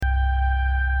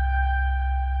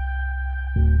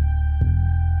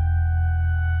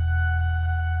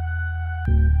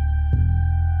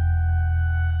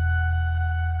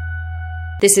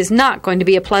This is not going to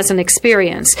be a pleasant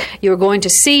experience. You're going to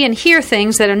see and hear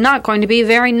things that are not going to be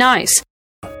very nice.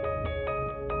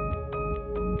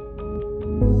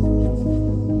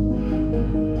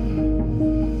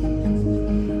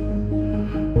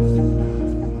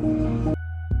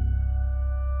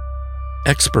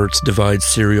 Experts divide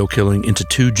serial killing into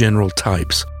two general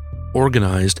types,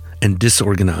 organized and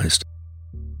disorganized.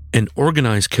 An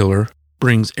organized killer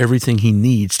brings everything he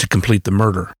needs to complete the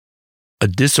murder. A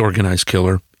disorganized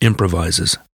killer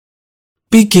improvises.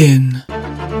 Begin.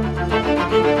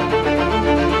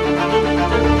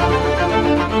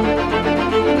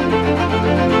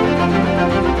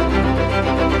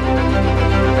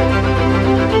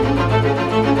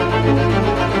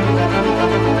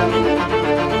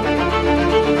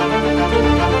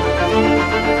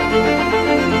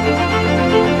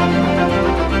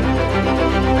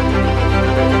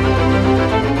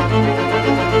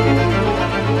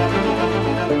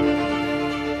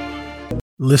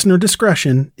 Listener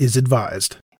discretion is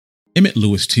advised. Emmett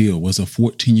Lewis Till was a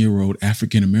 14-year-old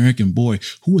African-American boy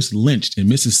who was lynched in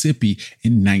Mississippi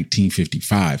in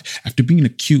 1955 after being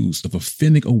accused of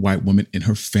offending a white woman in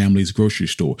her family's grocery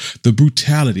store. The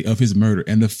brutality of his murder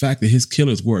and the fact that his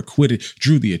killers were acquitted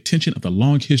drew the attention of the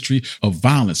long history of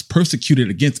violence persecuted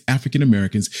against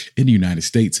African-Americans in the United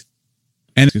States.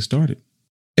 And it started.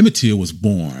 Emmett Till was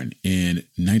born in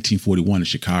 1941 in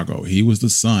Chicago. He was the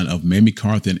son of Mamie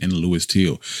Carthen and Lewis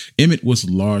Till. Emmett was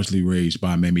largely raised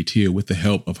by Mamie Till with the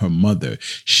help of her mother.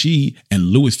 She and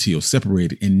Lewis Till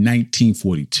separated in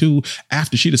 1942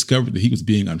 after she discovered that he was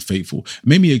being unfaithful.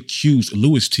 Mamie accused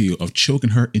Lewis Till of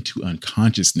choking her into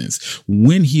unconsciousness.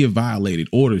 When he had violated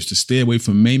orders to stay away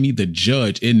from Mamie, the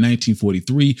judge in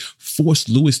 1943 forced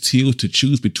Lewis Till to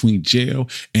choose between jail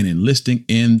and enlisting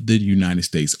in the United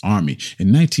States Army.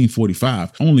 In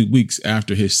 1945, only weeks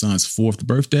after his son's 4th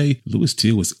birthday, Lewis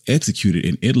Till was executed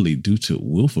in Italy due to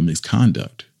willful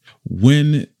misconduct.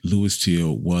 When Lewis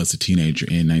Till was a teenager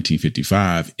in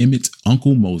 1955, Emmett's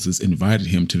uncle Moses invited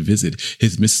him to visit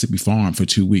his Mississippi farm for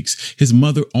 2 weeks. His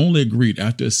mother only agreed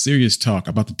after a serious talk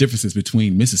about the differences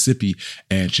between Mississippi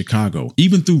and Chicago.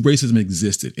 Even though racism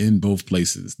existed in both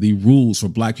places, the rules for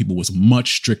black people was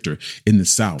much stricter in the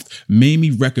South.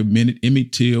 Mamie recommended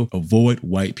Emmett Till avoid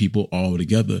white people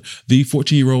altogether. The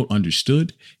 14-year-old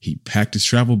understood. He packed his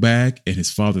travel bag and his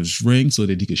father's ring so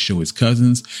that he could show his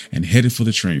cousins and headed for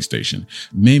the train station.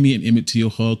 Mamie and Emmett Till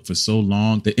hugged for so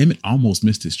long that Emmett almost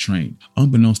missed his train.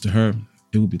 Unbeknownst to her,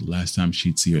 it would be the last time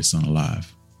she'd see her son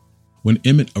alive. When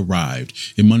Emmett arrived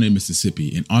in Monday, Mississippi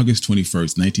in August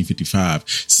 21st, 1955,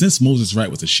 since Moses Wright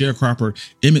was a sharecropper,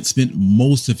 Emmett spent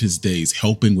most of his days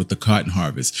helping with the cotton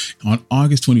harvest. On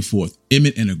August 24th,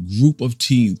 Emmett and a group of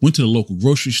teens went to the local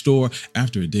grocery store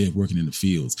after a day of working in the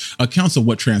fields. Accounts of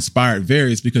what transpired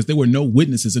varies because there were no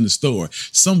witnesses in the store.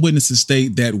 Some witnesses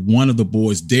state that one of the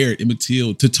boys dared Emmett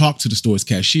Till to talk to the store's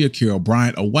cashier, Carol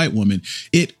Bryant, a white woman.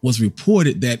 It was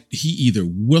reported that he either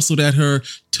whistled at her,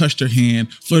 touched her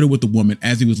hand, flirted with the woman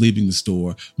as he was leaving the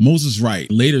store. Moses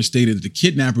Wright later stated that the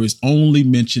kidnappers only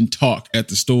mentioned talk at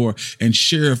the store, and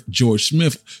Sheriff George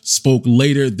Smith spoke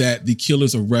later that the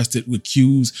killers arrested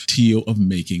accused Till of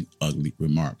making ugly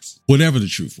remarks. Whatever the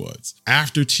truth was,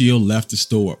 after Till left the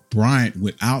store, Bryant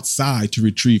went outside to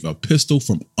retrieve a pistol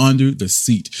from under the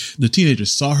seat. The teenager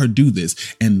saw her do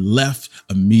this and left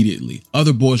immediately.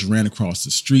 Other boys ran across the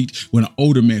street. When an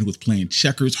older man who was playing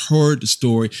checkers heard the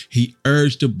story, he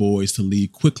urged the boys to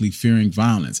leave quickly, fearing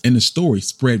violence, and the story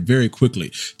spread very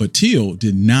quickly. But Till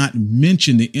did not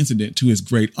mention the incident to his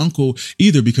great uncle,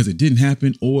 either because it didn't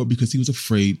happen or because he was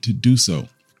afraid to do so.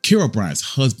 Carol Bryant's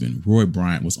husband, Roy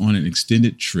Bryant, was on an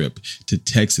extended trip to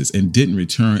Texas and didn't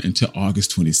return until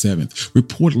August 27th.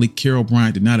 Reportedly, Carol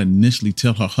Bryant did not initially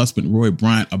tell her husband, Roy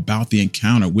Bryant, about the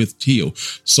encounter with Till.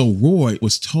 So Roy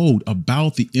was told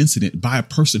about the incident by a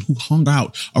person who hung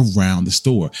out around the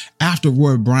store. After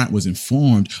Roy Bryant was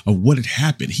informed of what had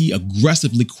happened, he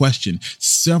aggressively questioned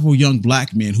several young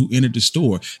black men who entered the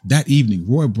store. That evening,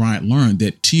 Roy Bryant learned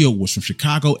that Till was from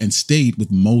Chicago and stayed with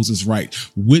Moses Wright.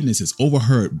 Witnesses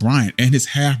overheard Bryant and his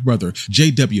half-brother,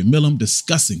 J.W. Millam,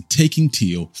 discussing taking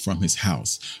Till from his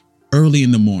house. Early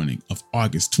in the morning of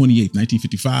August 28,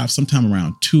 1955, sometime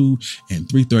around 2 and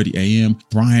 3:30 a.m.,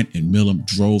 Bryant and Millam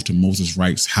drove to Moses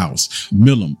Wright's house.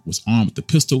 Millam was armed with a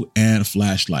pistol and a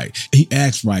flashlight. He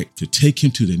asked Wright to take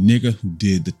him to the nigger who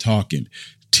did the talking.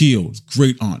 Till's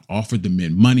great aunt offered the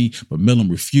men money, but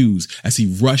Millam refused as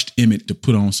he rushed Emmett to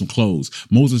put on some clothes.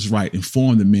 Moses Wright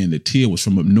informed the men that Till was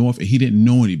from up north and he didn't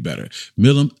know any better.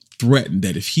 Millam threatened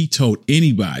that if he told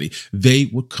anybody, they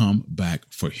would come back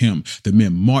for him. The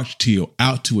men marched Teal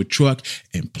out to a truck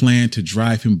and planned to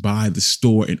drive him by the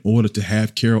store in order to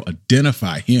have Carol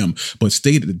identify him, but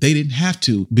stated that they didn't have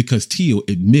to because Teal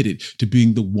admitted to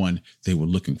being the one they were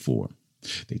looking for.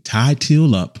 They tied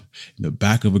Teal up in the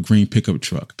back of a green pickup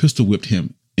truck, pistol whipped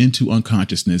him into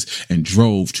unconsciousness, and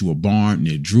drove to a barn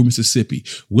near Drew, Mississippi.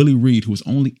 Willie Reed, who was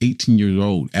only 18 years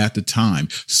old at the time,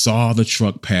 saw the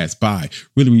truck pass by.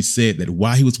 Willie Reed said that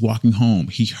while he was walking home,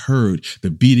 he heard the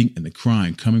beating and the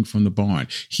crying coming from the barn.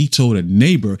 He told a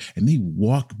neighbor, and they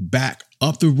walked back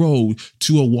up the road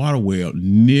to a water well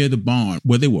near the barn,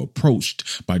 where they were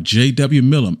approached by J.W.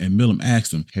 Millam, and Millam asked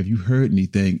them, "Have you heard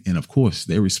anything?" And of course,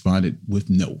 they responded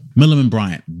with no. Millam and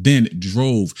Bryant then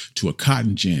drove to a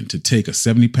cotton gin to take a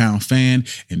 70-pound fan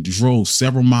and drove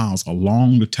several miles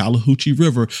along the Tallahatchie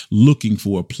River looking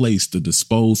for a place to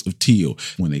dispose of Teal.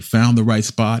 When they found the right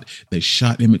spot, they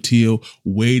shot Emmett Till,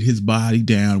 weighed his body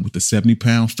down with the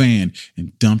 70-pound fan,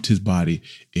 and dumped his body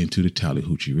into the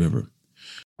Tallahatchie River.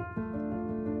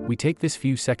 We take this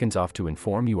few seconds off to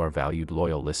inform you, our valued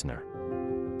loyal listener,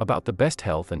 about the best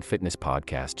health and fitness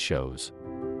podcast shows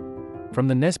from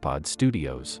the Nespod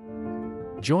Studios.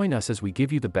 Join us as we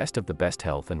give you the best of the best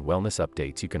health and wellness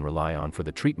updates you can rely on for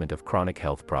the treatment of chronic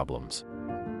health problems.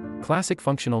 Classic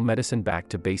functional medicine back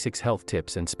to basics health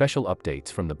tips and special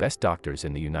updates from the best doctors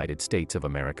in the United States of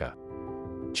America.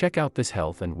 Check out this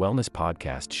health and wellness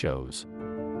podcast shows.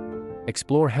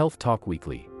 Explore Health Talk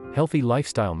Weekly, Healthy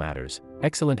Lifestyle Matters,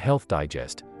 Excellent Health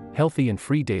Digest, Healthy and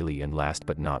Free Daily, and last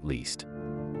but not least,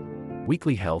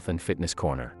 Weekly Health and Fitness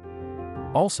Corner.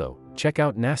 Also, check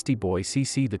out Nasty Boy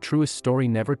CC, the truest story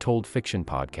never told fiction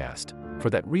podcast, for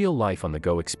that real life on the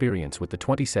go experience with the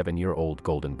 27-year-old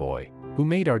golden boy, who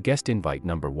made our guest invite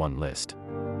 #1 list.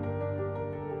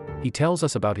 He tells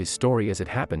us about his story as it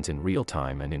happens in real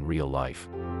time and in real life.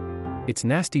 It's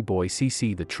Nasty Boy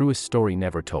CC, the truest story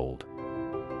never told.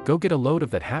 Go get a load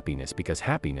of that happiness, because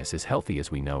happiness is healthy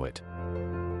as we know it.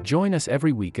 Join us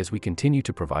every week as we continue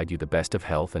to provide you the best of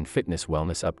health and fitness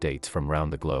wellness updates from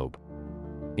around the globe.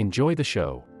 Enjoy the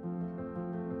show.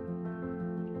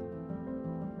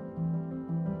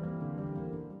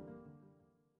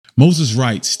 Moses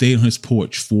Wright stayed on his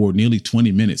porch for nearly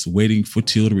 20 minutes waiting for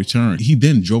Teal to return. He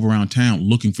then drove around town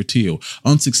looking for Teal.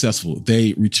 Unsuccessful,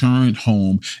 they returned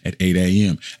home at 8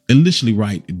 a.m. Initially,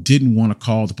 Wright didn't want to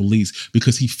call the police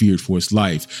because he feared for his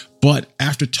life. But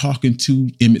after talking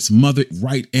to Emmett's mother,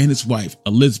 Wright and his wife,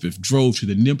 Elizabeth, drove to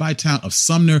the nearby town of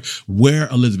Sumner, where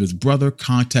Elizabeth's brother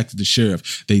contacted the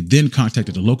sheriff. They then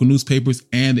contacted the local newspapers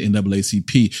and the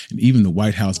NAACP, and even the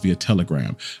White House via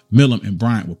telegram. Millam and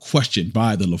Bryant were questioned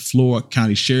by the LaFleur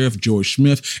County Sheriff, George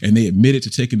Smith, and they admitted to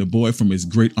taking the boy from his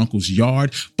great-uncle's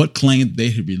yard, but claimed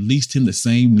they had released him the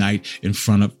same night in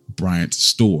front of Bryant's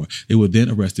store. They were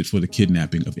then arrested for the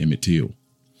kidnapping of Emmett Till.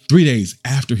 3 days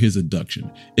after his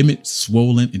abduction, Emmett's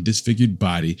swollen and disfigured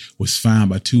body was found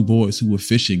by two boys who were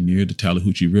fishing near the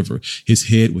Tallahatchie River. His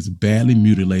head was badly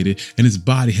mutilated, and his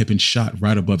body had been shot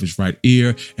right above his right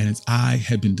ear, and his eye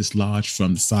had been dislodged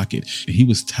from the socket. And he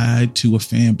was tied to a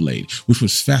fan blade, which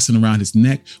was fastened around his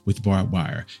neck with barbed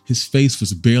wire. His face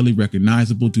was barely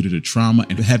recognizable due to the trauma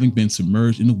and having been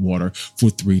submerged in the water for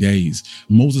 3 days.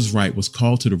 Moses Wright was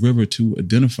called to the river to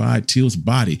identify Till's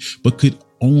body, but could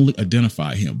only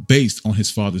identify him based on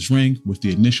his father's ring with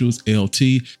the initials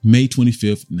LT, May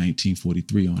 25th,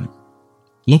 1943 on it.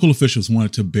 Local officials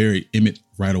wanted to bury Emmett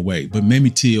right away, but Mamie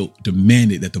Till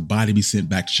demanded that the body be sent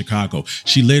back to Chicago.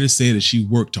 She later said that she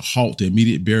worked to halt the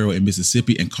immediate burial in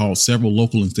Mississippi and called several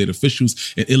local and state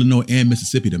officials in Illinois and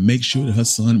Mississippi to make sure that her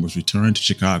son was returned to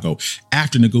Chicago.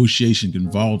 After negotiations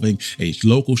involving a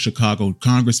local Chicago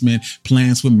congressman,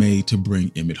 plans were made to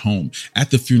bring Emmett home. At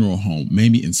the funeral home,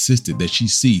 Mamie insisted that she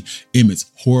see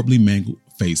Emmett's horribly mangled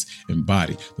face and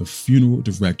body. The funeral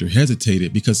director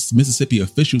hesitated because Mississippi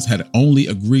officials had only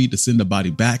agreed to send the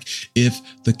body back if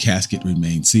the casket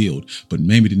remained sealed. But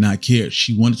Mamie did not care.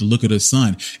 She wanted to look at her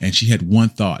son, and she had one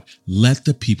thought: let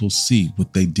the people see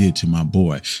what they did to my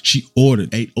boy. She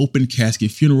ordered an open casket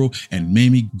funeral, and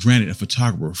Mamie granted a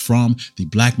photographer from the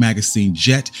black magazine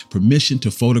Jet permission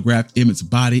to photograph Emmett's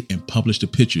body and publish the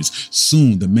pictures.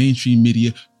 Soon, the mainstream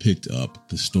media picked up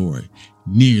the story.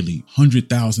 Nearly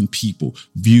 100,000 people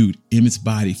viewed Emmett's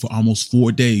body for almost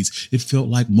 4 days. It felt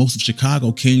like most of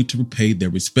Chicago came to repay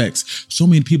their respects. So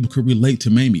many people could relate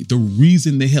to Mamie. The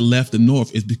reason they had left the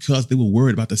North is because they were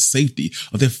worried about the safety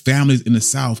of their families in the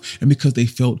South, and because they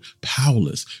felt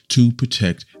powerless to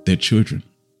protect their children.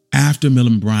 After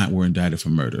Millam and Bryant were indicted for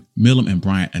murder, Millam and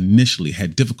Bryant initially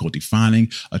had difficulty finding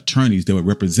attorneys that would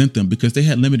represent them because they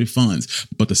had limited funds.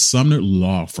 But the Sumner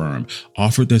law firm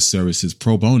offered their services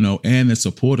pro bono, and their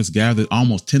supporters gathered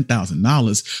almost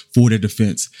 $10,000 for their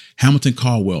defense. Hamilton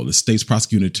Caldwell, the state's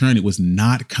prosecuting attorney, was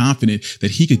not confident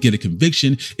that he could get a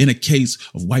conviction in a case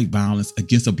of white violence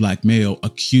against a black male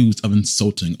accused of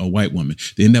insulting a white woman.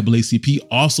 The NAACP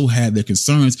also had their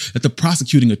concerns that the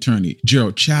prosecuting attorney,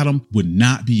 Gerald Chatham, would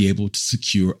not be able to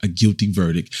secure a guilty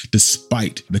verdict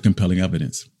despite the compelling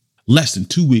evidence. Less than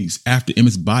 2 weeks after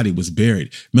Emmett's body was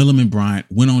buried, Millam and Bryant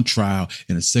went on trial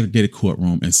in a segregated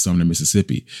courtroom in Sumner,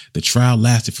 Mississippi. The trial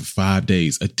lasted for 5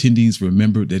 days. Attendees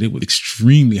remembered that it was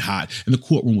extremely hot and the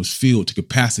courtroom was filled to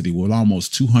capacity with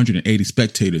almost 280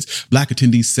 spectators. Black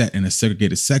attendees sat in a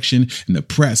segregated section, and the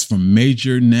press from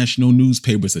major national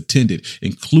newspapers attended,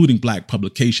 including black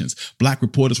publications. Black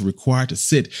reporters were required to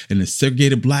sit in the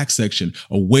segregated black section,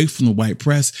 away from the white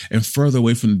press and further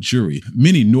away from the jury.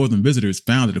 Many northern visitors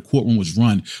found that the courtroom was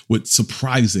run with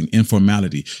surprising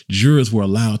informality. Jurors were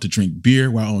allowed to drink beer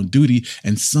while on duty,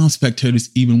 and some spectators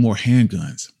even wore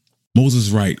handguns. Moses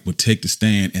Wright would take the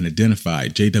stand and identify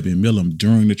J.W. Millam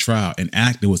during the trial, an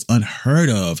act that was unheard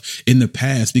of in the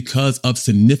past because of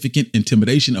significant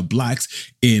intimidation of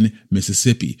blacks in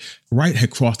Mississippi. Wright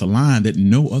had crossed a line that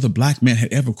no other black man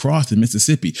had ever crossed in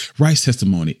Mississippi. Wright's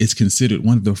testimony is considered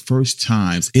one of the first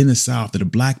times in the South that a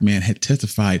black man had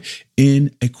testified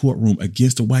in a courtroom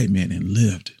against a white man and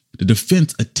lived. The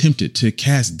defense attempted to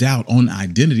cast doubt on the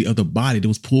identity of the body that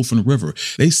was pulled from the river.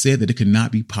 They said that it could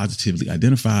not be positively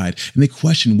identified, and they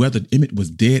questioned whether Emmett was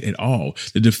dead at all.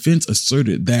 The defense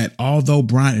asserted that although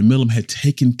Bryant and Millam had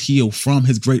taken Teal from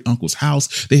his great-uncle's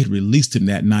house, they had released him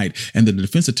that night, and the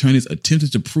defense attorneys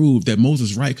attempted to prove that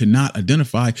Moses Wright could not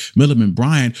identify Millam and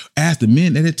Bryant as the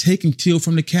men that had taken Teal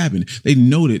from the cabin. They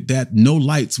noted that no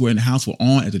lights were in the house were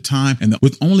on at the time, and that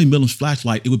with only Millam's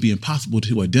flashlight, it would be impossible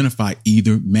to identify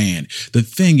either man. The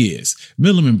thing is,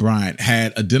 Millam and Bryant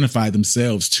had identified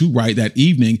themselves to Wright that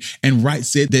evening, and Wright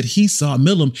said that he saw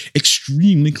Millam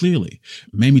extremely clearly.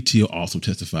 Mamie Teal also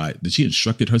testified that she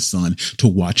instructed her son to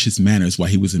watch his manners while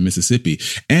he was in Mississippi,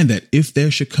 and that if there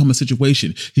should come a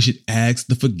situation, he should ask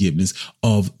the forgiveness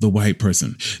of the white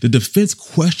person. The defense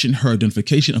questioned her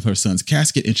identification of her son's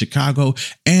casket in Chicago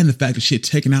and the fact that she had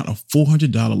taken out a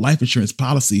 $400 life insurance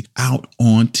policy out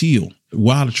on Teal.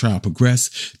 While the trial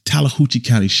progressed, Tallahatchie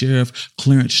County Sheriff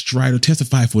Clarence Strider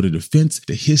testified for the defense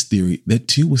to his theory that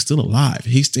Teal was still alive.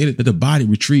 He stated that the body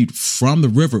retrieved from the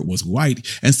river was white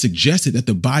and suggested that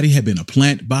the body had been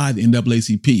implanted by the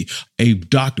NAACP. A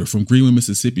doctor from Greenwood,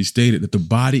 Mississippi stated that the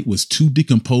body was too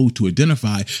decomposed to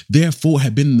identify, therefore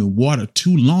had been in the water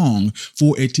too long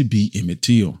for it to be Emmett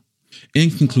Till.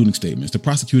 In concluding statements, the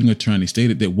prosecuting attorney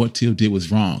stated that what Till did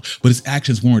was wrong, but his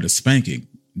actions warranted a spanking,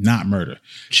 not murder.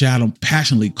 Chatham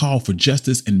passionately called for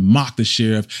justice and mocked the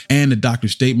sheriff and the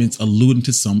doctor's statements, alluding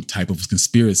to some type of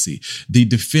conspiracy. The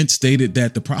defense stated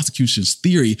that the prosecution's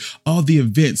theory of the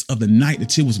events of the night that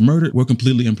Till was murdered were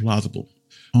completely implausible.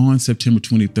 On September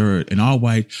 23rd, an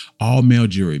all-white, all-male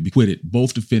jury acquitted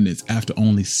both defendants after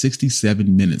only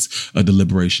 67 minutes of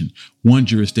deliberation. One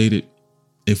juror stated,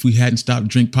 "If we hadn't stopped to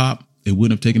drink pop, it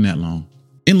wouldn't have taken that long."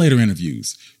 In later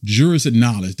interviews, jurors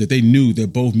acknowledged that they knew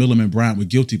that both Millam and Bryant were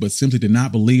guilty, but simply did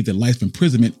not believe that life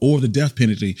imprisonment or the death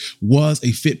penalty was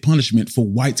a fit punishment for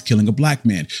whites killing a black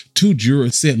man. Two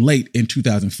jurors said late in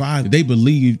 2005 that they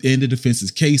believed in the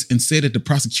defense's case and said that the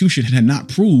prosecution had not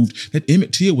proved that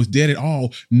Emmett Till was dead at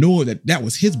all, nor that that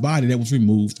was his body that was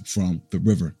removed from the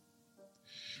river.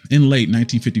 In late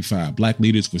 1955, black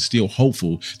leaders were still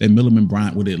hopeful that Millam and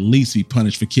Bryant would at least be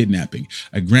punished for kidnapping.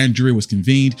 A grand jury was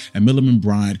convened, and Millam and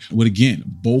Bryant would again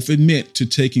both admit to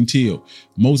taking Till.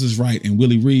 Moses Wright and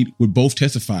Willie Reed would both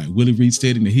testify, Willie Reed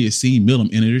stating that he had seen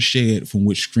Millam enter the shed from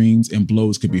which screams and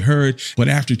blows could be heard. But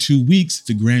after 2 weeks,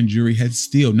 the grand jury had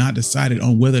still not decided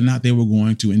on whether or not they were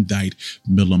going to indict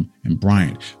Millam and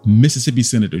Bryant. Mississippi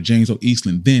Senator James O.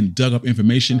 Eastland then dug up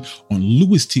information on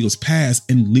Louis Till's past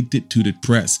and leaked it to the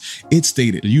press. It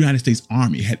stated the United States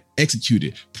Army had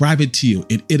executed Private Till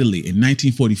in Italy in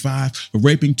 1945 for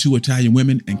raping 2 Italian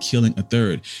women and killing a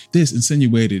third. This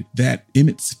insinuated that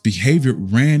Emmett's behavior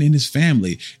ran in his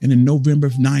family, and on November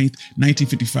 9th,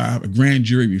 1955, a grand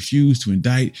jury refused to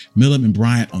indict Millam and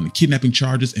Bryant on the kidnapping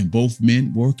charges, and both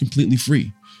men were completely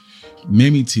free.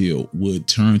 Mamie Till would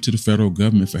turn to the federal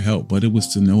government for help, but it was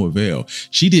to no avail.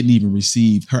 She didn't even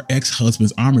receive her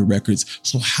ex-husband's army records,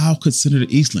 so how could Senator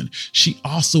Eastland? She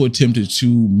also attempted to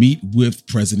meet with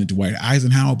President Dwight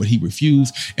Eisenhower, but he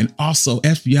refused. And also,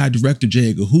 FBI Director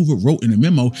J. Edgar Hoover wrote in a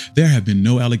memo, there have been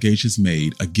no allegations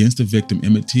made against the victim.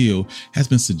 Emmett Till has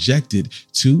been subjected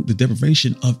to the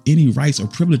deprivation of any rights or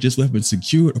privileges that have been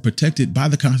secured or protected by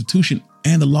the Constitution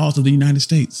and the laws of the United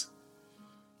States.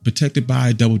 Protected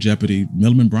by double jeopardy,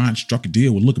 Milliman Bryant struck a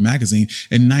deal with Look magazine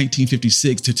in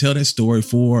 1956 to tell that story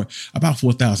for about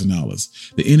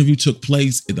 $4,000. The interview took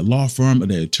place at the law firm of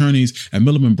their attorneys, and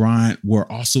Milliman Bryant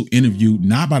were also interviewed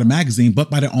not by the magazine, but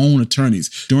by their own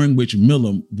attorneys, during which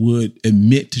Milliman would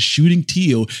admit to shooting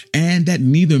Till and that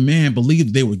neither man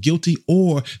believed they were guilty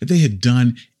or that they had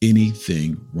done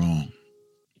anything wrong.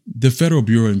 The Federal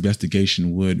Bureau of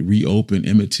Investigation would reopen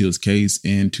Emmett Till's case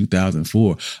in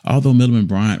 2004. Although Milliman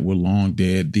Bryant were long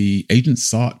dead, the agents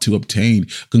sought to obtain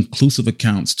conclusive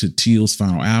accounts to Till's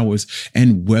final hours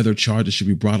and whether charges should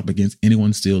be brought up against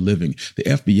anyone still living. The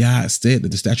FBI said that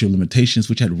the statute of limitations,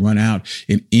 which had run out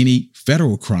in any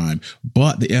federal crime,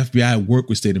 but the FBI worked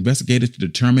with state investigators to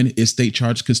determine if state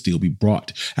charges could still be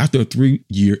brought. After a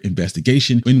 3-year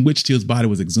investigation in which Till's body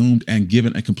was exhumed and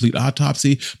given a complete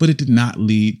autopsy, but it did not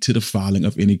lead to the filing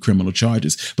of any criminal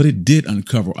charges. But it did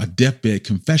uncover a deathbed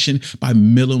confession by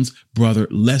Millam's brother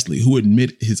Leslie, who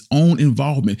admitted his own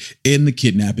involvement in the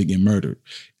kidnapping and murder.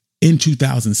 In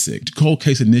 2006, the Cold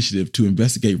Case Initiative to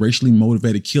investigate racially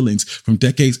motivated killings from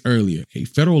decades earlier, a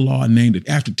federal law named it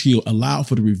after Till allowed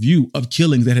for the review of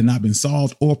killings that had not been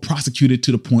solved or prosecuted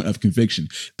to the point of conviction.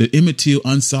 The Emmett Till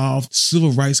Unsolved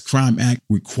Civil Rights Crime Act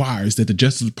requires that the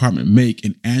Justice Department make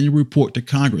an annual report to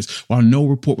Congress. While no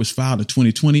report was filed in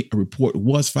 2020, a report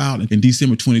was filed in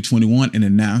December 2021 and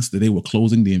announced that they were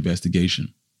closing the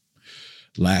investigation.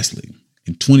 Lastly,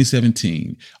 in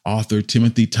 2017, author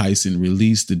Timothy Tyson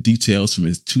released the details from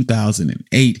his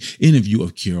 2008 interview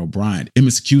of Carol Bryant,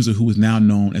 Emmett's accuser, who is now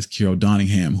known as Carol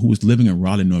Donningham, who was living in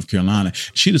Raleigh, North Carolina.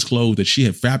 She disclosed that she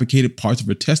had fabricated parts of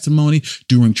her testimony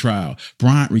during trial.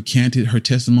 Bryant recanted her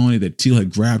testimony that Till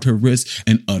had grabbed her wrist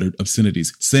and uttered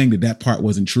obscenities, saying that part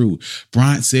wasn't true.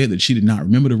 Bryant said that she did not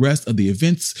remember the rest of the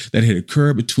events that had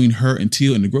occurred between her and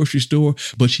Till in the grocery store,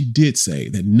 but she did say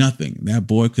that nothing that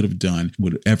boy could have done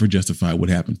would ever justify what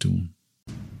happened to him.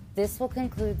 This will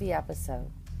conclude the episode.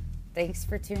 Thanks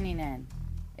for tuning in.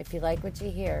 If you like what you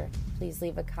hear, please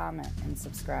leave a comment and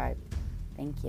subscribe. Thank you.